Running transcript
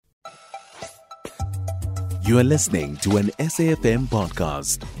You are listening to an SAFM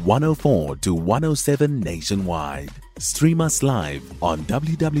podcast, 104 to 107 nationwide. Stream us live on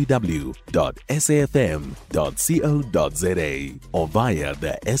www.safm.co.za or via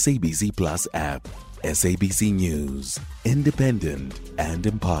the SABC Plus app. SABC News, independent and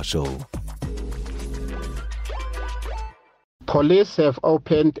impartial. Police have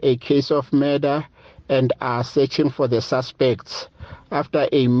opened a case of murder and are searching for the suspects after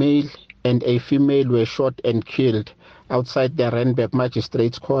a male and a female were shot and killed outside the Randburg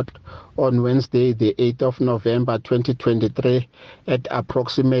Magistrate's Court on Wednesday, the 8th of November 2023 at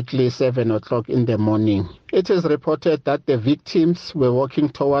approximately 7 o'clock in the morning. It is reported that the victims were walking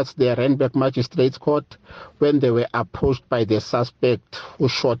towards the Randburg Magistrate's Court when they were approached by the suspect who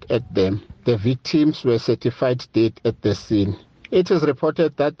shot at them. The victims were certified dead at the scene. It is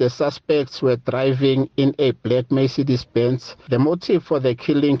reported that the suspects were driving in a black Mercedes-Benz. The motive for the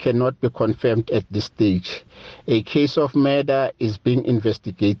killing cannot be confirmed at this stage. A case of murder is being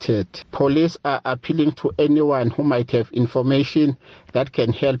investigated. Police are appealing to anyone who might have information that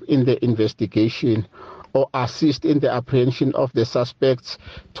can help in the investigation or assist in the apprehension of the suspects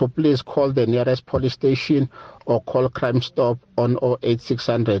to please call the nearest police station or call Crime Stop on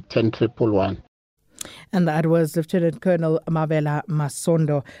 08600 10111. And that was Lieutenant Colonel Mavela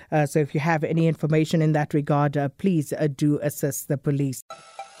Masondo. So if you have any information in that regard, please do assist the police.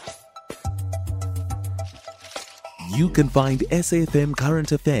 You can find SAFM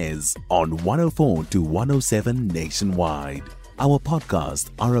Current Affairs on 104 to 107 nationwide. Our podcasts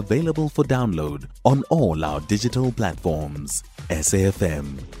are available for download on all our digital platforms.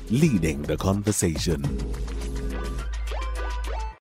 SAFM, leading the conversation.